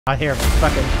I hear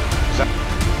fucking.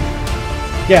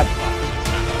 Yeah.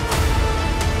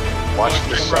 Watch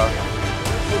this. A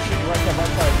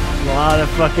lot of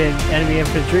fucking enemy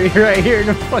infantry right here in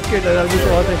the fucking.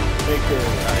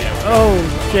 Oh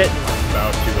shit.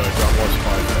 About to drop more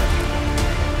supplies there.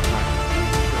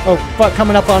 Oh fuck!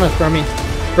 Coming up on us, Burmese.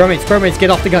 Burmese,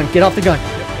 get off the gun. Get off the gun. I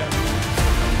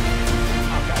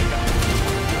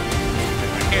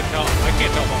can't tell. I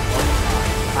can't tell.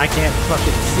 I can't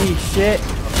fucking see shit.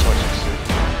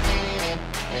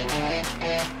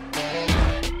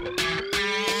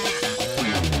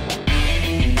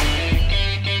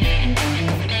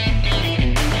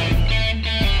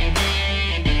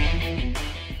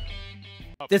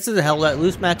 This is a Hell Let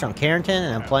Loose match on Carentan,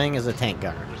 and I'm playing as a tank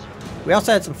gunner. We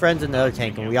also had some friends in the other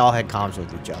tank, and we all had comms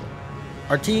with each other.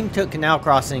 Our team took canal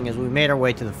crossing as we made our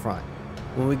way to the front.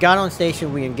 When we got on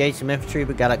station, we engaged some infantry,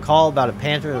 but got a call about a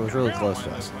Panther that was really close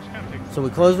to us. So we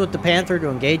closed with the Panther to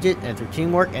engage it, and through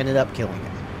teamwork, ended up killing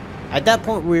it. At that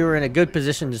point, we were in a good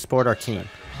position to support our team.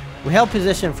 We held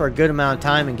position for a good amount of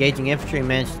time, engaging infantry, and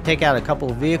managed to take out a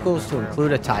couple of vehicles to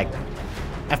include a Tiger.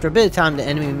 After a bit of time, the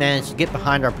enemy managed to get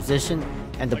behind our position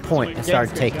and the point and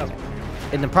started taking it.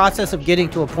 In the process of getting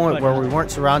to a point where we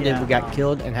weren't surrounded, we got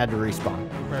killed and had to respawn.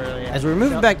 As we were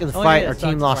moving back to the fight, our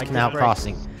team lost canal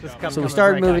crossing, so we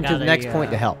started moving to the next point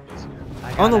to help.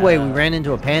 On the way, we ran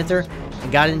into a Panther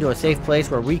and got into a safe place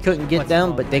where we couldn't get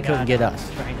them, but they couldn't get us.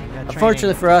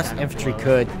 Unfortunately for us, infantry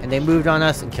could, and they moved on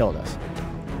us and killed us.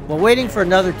 While waiting for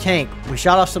another tank, we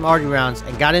shot off some arty rounds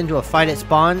and got into a fight at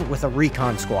spawn with a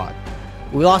recon squad.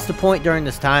 We lost the point during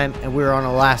this time, and we were on the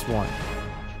last one.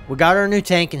 We got our new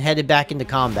tank and headed back into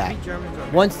combat.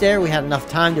 Once there, we had enough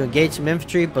time to engage some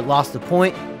infantry, but lost the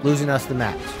point, losing us the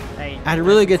match. I had a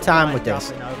really good time with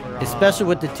this, especially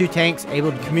with the two tanks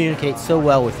able to communicate so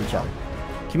well with each other.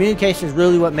 Communication is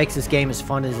really what makes this game as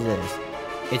fun as it is.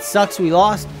 It sucks we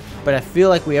lost, but I feel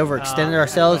like we overextended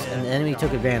ourselves and the enemy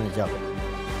took advantage of it.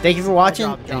 Thank you for watching,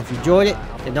 and if you enjoyed it,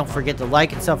 then don't forget to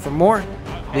like and sub for more.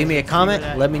 Leave me a comment,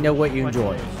 let me know what you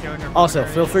enjoyed. Also,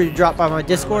 feel free to drop by my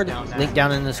Discord, link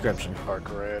down in the description.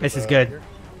 This is good.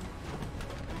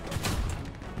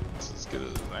 This is as good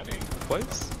as any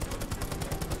place.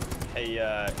 Hey,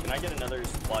 can I get another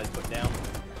supplies put down?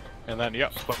 And then,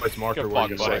 yep. Supplies marker where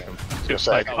you like them.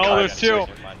 Oh, there's two.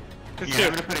 There's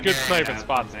two. Good sniping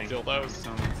spots. Steal those.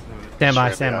 Stand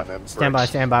by,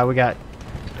 stand by. We got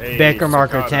Baker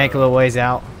marker tank a little ways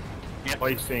out.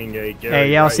 Placing a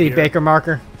hey, y'all see Baker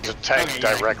marker? There's a tank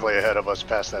directly ahead of us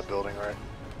past that building, right?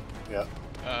 Yeah.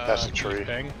 Past the tree.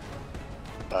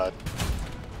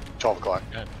 12 o'clock.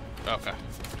 Okay.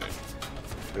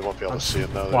 We won't be able to see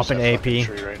it though. Swapping to AP.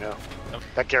 Tree right now.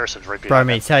 That garrison's right behind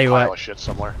Bro, me, tell you what. Shit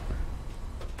somewhere.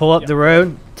 Pull up the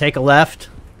road, take a left,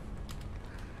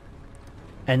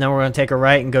 and then we're going to take a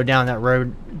right and go down that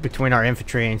road between our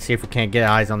infantry and see if we can't get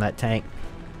eyes on that tank.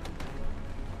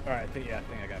 Alright, I think I got it.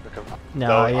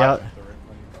 No, yeah.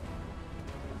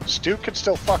 Stu can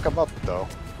still fuck him up though.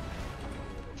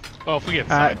 Oh, if we get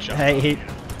side shot. Hey,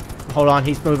 hold on,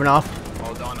 he's moving off.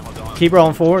 Hold on. Keep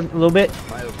rolling forward a little bit.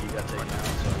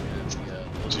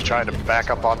 Is he trying to back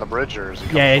up on the bridge, or is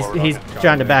he? Yeah, he's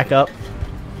trying to back up.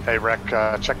 Hey, Rec,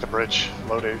 check the bridge,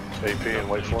 load AP, and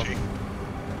wait for him.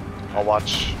 I'll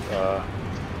watch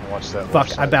that.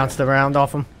 Fuck! I bounced around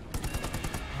off him.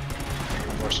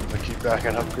 Force him to keep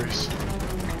backing up, Grease.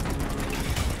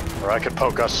 Or I could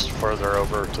poke us further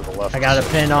over to the left. I got a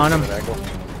pin on him.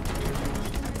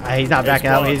 He's not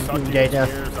backing out. He's engaged us.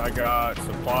 I got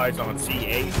supplies on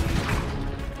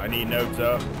C8. I need nodes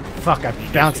up. Fuck! I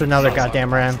bounced another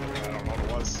goddamn round. I don't know what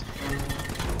it was.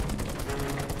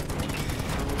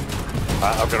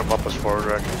 I'm gonna bump us forward,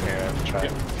 Rec, and try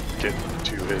and get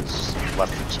to his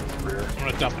left and rear. I'm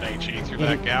gonna dump an HE through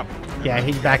that gap. Yeah,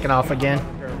 he's backing off again.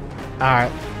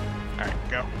 Alright. Alright,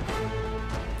 go.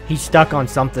 He's stuck on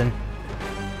something.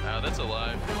 That's a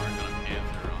live mark on a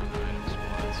Panther on item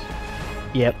spots.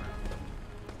 Yep.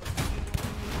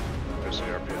 There's the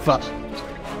RPS. Fuck.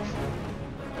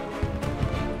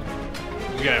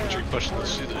 We got infantry pushing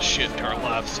this shit to our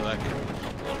left, so that could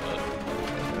help a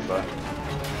little bit.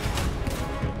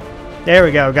 There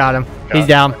we go, got him. He's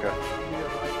down. Okay.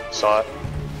 Saw it.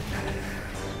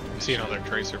 You see another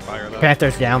tracer fire though.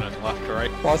 Panther's down. Left to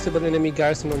right. Possible enemy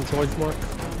garrison on George Mark.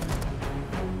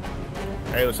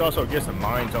 Hey, let's also get some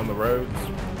mines on the roads.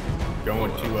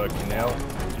 Going to canal.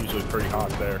 It's usually pretty hot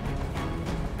there.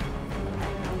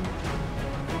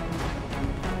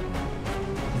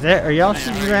 Are y'all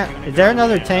shooting around? Is there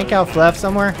another tank out left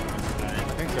somewhere? I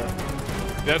think so.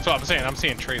 That's what I'm saying. I'm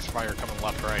seeing tracer fire coming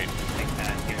left, right.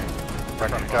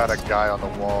 I got a guy on the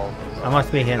wall. I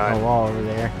must be hitting the wall over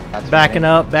there. That's Backing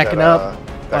up, backing up.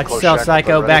 Watch yourself,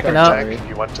 Psycho, backing up. Tank,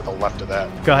 you went to the left of that.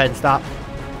 Go ahead and stop.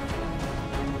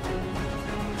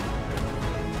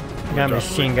 We got a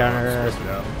machine gunner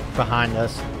behind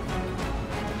us.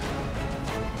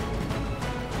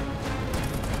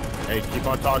 Hey, keep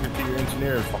on talking to your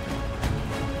engineers.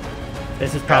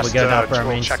 This is probably good enough for our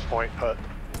main. Checkpoint hut.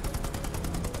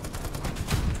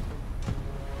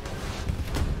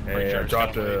 Hey, I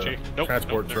dropped a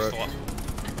transport truck. Do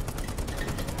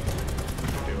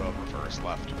reverse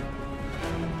left.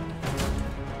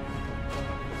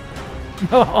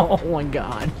 Oh my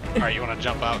god. Alright, you want to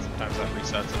jump out? Sometimes that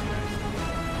resets it.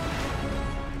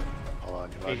 Hold on,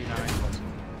 you 89.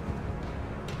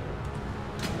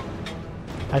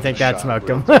 I think that smoked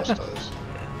him.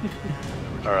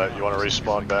 Alright, you want to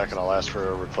respawn back and I'll ask for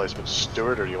a replacement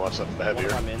steward, or do you want something heavier?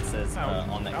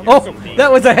 Oh,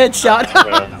 that was a headshot.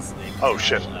 Oh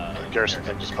shit, garrison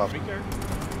thing just popped.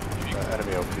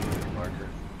 Enemy OP marker.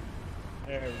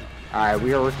 Alright,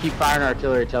 we'll keep firing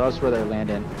artillery. Tell us where they're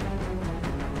landing.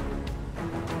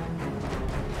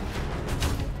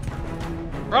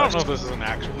 I don't know if this is an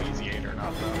actual Easy 8 or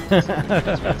not, though. It's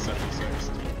been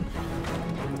 76.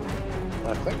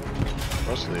 I think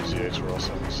most of the Easy 8s were all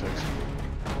 76.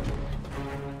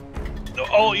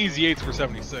 All Easy 8s were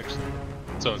 76.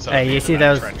 So it's hey, you see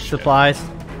those supplies?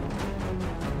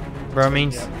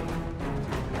 Bromines?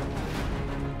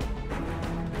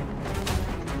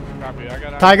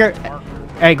 Tiger!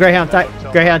 Hey, Greyhound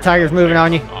Tiger's moving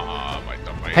on you.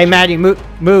 Hey, Maddie,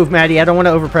 move, Maddie. I don't want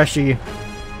to overpressure you.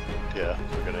 Yeah,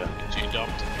 we're gonna. G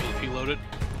dumped, AP loaded.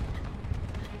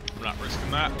 I'm not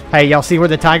risking that. Hey, y'all see where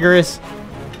the Tiger is?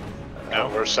 No,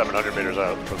 we're 700 meters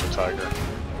out from the Tiger.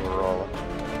 We're rolling.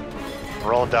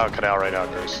 We're rolling down canal right now,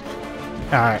 Grace.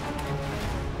 Alright.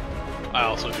 I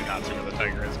also do not see where the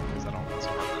Tiger is because I don't see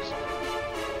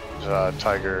markers.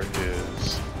 Tiger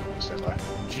is. Stand by.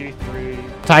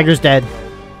 G3. Tiger's dead.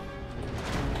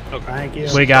 Okay. Thank you.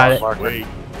 We got it. Wait,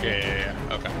 Yeah.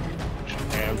 Okay.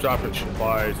 hey, I'm dropping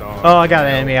supplies on. Oh, I got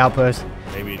an enemy outpost.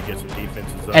 Maybe to get some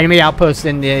defenses up. Enemy outpost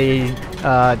in the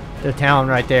town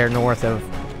right there north of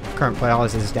current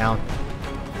palace is down.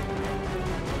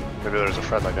 Maybe there's a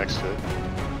friendly next to it.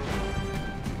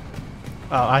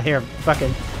 Oh, I hear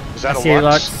fucking. Is that I a see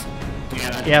Lux?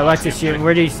 Yeah, Lux is shooting.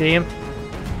 Where do you see him?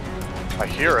 I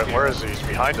hear it. Where is he? He's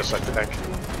behind us, I think.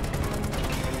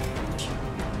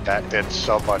 That did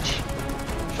so much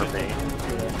for me.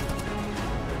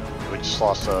 We just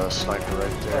lost a sniper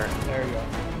right there. There you go.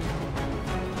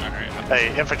 Alright.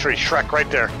 Hey, infantry, Shrek right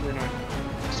there.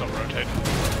 Still rotating.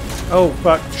 Oh,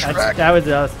 fuck. Shrek. That was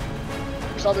us.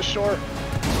 He's on the shore.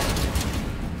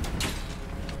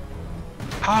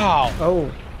 How?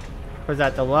 Oh. Was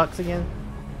that the Lux again?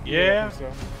 Yeah.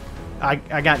 I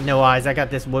got no eyes. I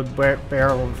got this wood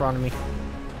barrel in front of me.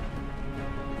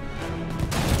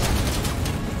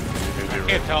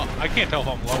 I can't tell if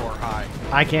I'm low or high.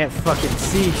 I can't fucking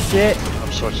see shit.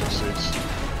 I'm switching seats.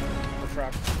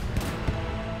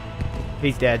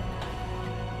 He's dead.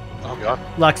 Okay.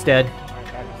 Lux dead.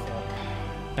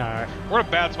 Alright. We're in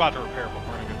a bad spot to repair, but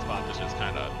we're in a good spot to just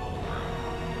kind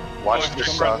of. Watch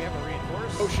this.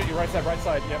 Oh shit, you're right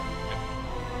side, yep.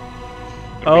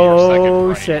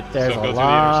 Oh shit, there's so a go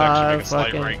lot of slight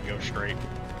fucking. right and go straight.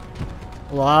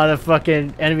 A lot of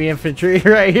fucking enemy infantry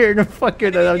right here in the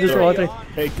fucking. I'm just watching.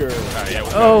 Taker. Yeah,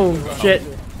 Oh shit.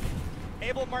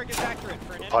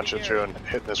 Punching through and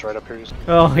hitting this right up here.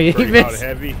 Oh, he Pretty hot missed.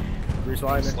 heavy. Grease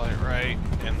liner. Slight right,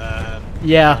 and then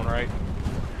Yeah. going right.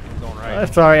 Going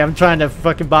right, Sorry, I'm trying to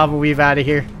fucking bob and weave out of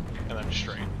here. and then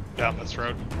straight. Down this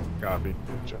road. Copy.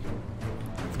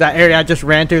 That area I just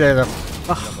ran through there, Gun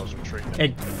those retreating.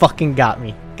 it fucking got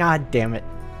me. God damn it.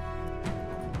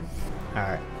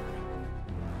 Alright.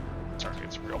 Sorry,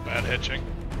 it's real bad hitching.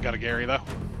 Got a Gary though.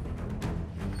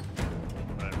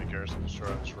 Enemy garrison destroy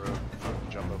this road.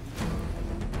 Jump up.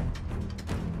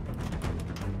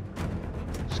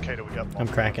 Just Kato, we got. I'm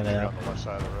cracking it up. On the left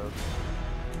side of the road.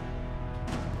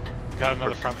 Got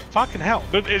another friendly. Fucking hell.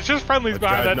 It's just friendlies Let's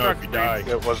behind try that to know truck. if you die.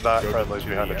 It was not Go friendlies to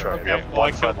behind the the, truck. okay, We have well,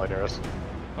 one friendly near us.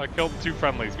 I killed 2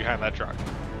 friendlies behind that truck.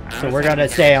 So we're gonna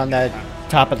stay on the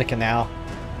top of the canal.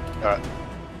 Alright.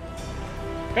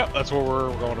 Yep, that's where we're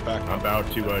going to back I'm up.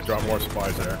 about to drop more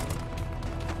supplies there.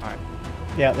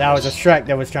 Yeah, that was a Shrek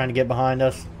that was trying to get behind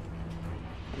us.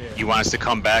 You want us to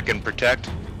come back and protect?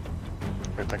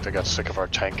 I think they got sick of our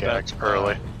tank annex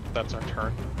early. That's our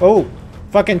turn. Oh,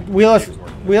 fucking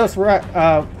wheelless,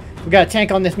 right. We got a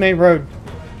tank on this main road.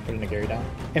 Putting the Gary down.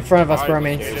 In front of us, Alright,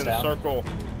 Burmese. Get in the circle.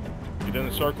 Get in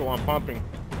the circle. I'm pumping.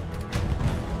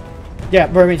 Yeah,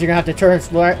 Burmese, you're gonna have to turn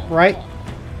right.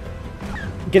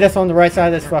 Get us on the right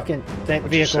side of this fucking What'd you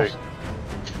vehicle. see?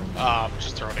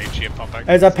 Just throwing HE and pumping.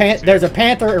 There's a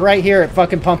Panther right here at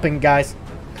fucking pumping, guys.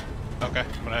 Okay,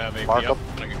 I'm gonna have AP Mark up. him.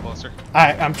 I'm gonna get closer.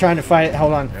 Alright, I'm trying to fight it.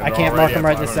 Hold on. And I can't already mark him at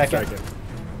right this 500 second. seconds.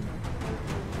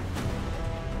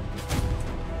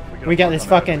 We got this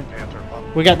fucking...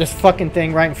 We got this fucking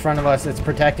thing right in front of us that's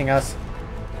protecting us.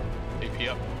 AP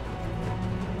up.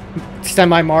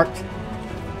 Semi-marked.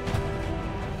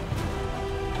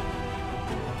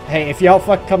 Hey, if y'all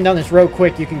fucking come down this road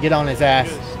quick, you can get on his ass.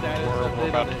 We're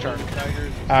about to turn.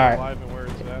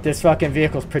 Alright. This fucking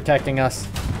vehicle's protecting us.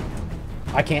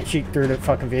 I can't shoot through the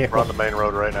fucking vehicle. We're on the main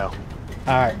road right now.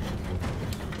 Alright.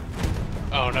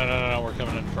 Oh, no, we're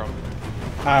coming in from.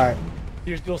 Alright.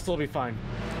 You'll still be fine.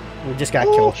 We just got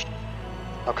killed.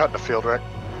 I'm cutting the field, right?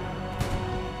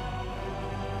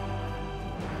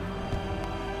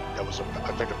 That was,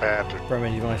 I think, a Panther.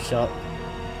 Roman, you want to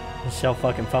shell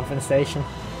fucking pumping station?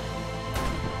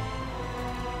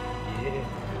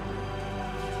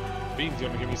 Beans, you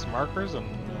want to give me some markers and.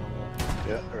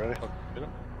 Yeah, ready? Get 'em?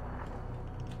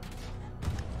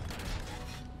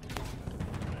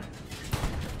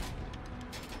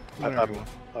 I'm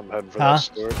heading for Huh? that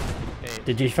store.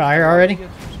 Did you fire already? Get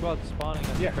some squads spawning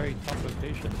at the very top of the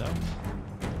station, no?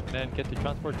 And then get the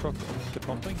transport truck to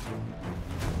pumping.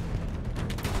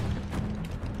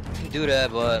 You can do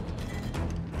that, but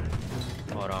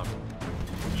hold on.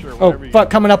 Sure, Oh, fuck,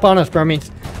 coming up on us,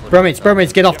 Burmese.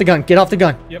 Burmese, get off the gun. Get off the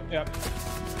gun. Yep.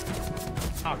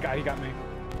 Oh god, he got me.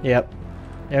 Yep.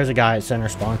 There's a guy at center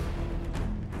spawn.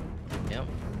 Yep.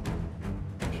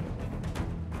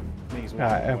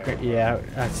 Alright, okay, yeah,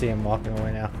 I see him walking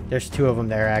away now. There's two of them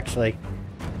there, actually.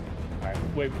 Alright,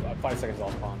 wait 5 seconds,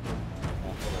 I'll spawn.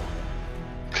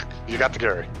 You got the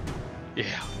Gary. Yeah.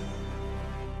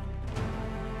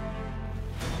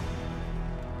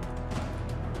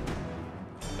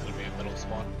 Enemy in middle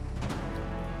spawn.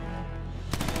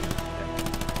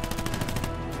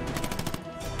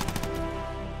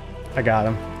 I got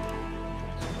him.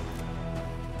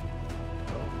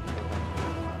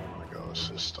 I'm gonna go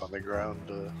assist on the ground.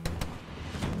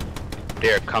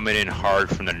 They're coming in hard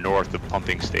from the north of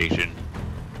pumping station.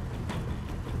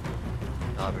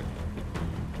 Robert.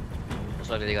 Looks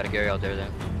like they got a Gary out there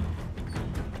then.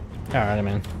 Alright,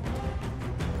 man.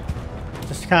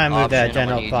 Just kind of move that Option, I'm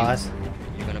gonna general need pause.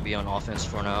 You're gonna be on offense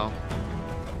for now.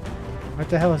 What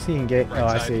the hell is he engaged? Right Oh,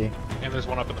 I side. see. And there's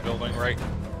one up in the building, right?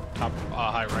 Top,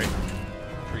 high right.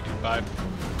 325.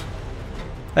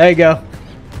 There you go.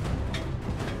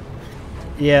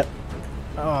 Yep.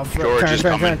 Oh, George is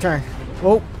coming. turn.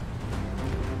 Oh.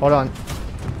 Hold on.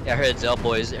 Airhead's out,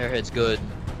 boys. Airhead's good.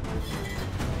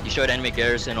 You showed enemy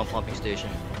garrison on pumping station.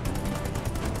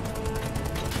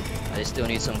 I still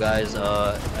need some guys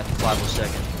at the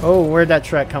 502nd. Oh, where'd that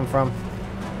Trek come from?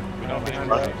 We don't need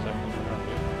Right.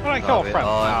 When I kill a friend.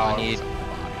 I need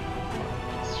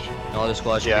all the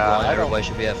squads should Yeah, be I going. don't- Everybody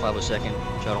should be at 502nd.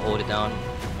 Try to hold it down.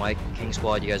 My King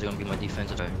squad, you guys are gonna be my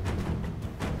defensive side.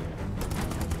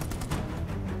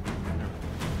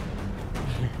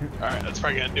 Alright, that's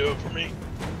probably gonna do it for me.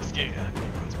 This game.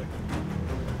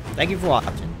 Thank you for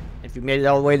watching. If you made it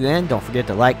all the way to the end, don't forget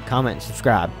to like, comment, and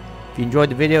subscribe. If you enjoyed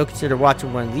the video, consider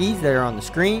watching one of these that are on the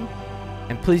screen.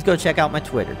 And please go check out my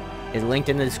Twitter. It's linked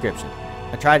in the description.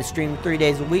 I try to stream 3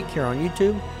 days a week here on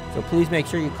YouTube, so please make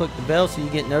sure you click the bell so you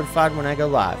get notified when I go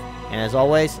live. And as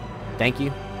always, thank you.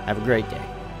 Have a great day.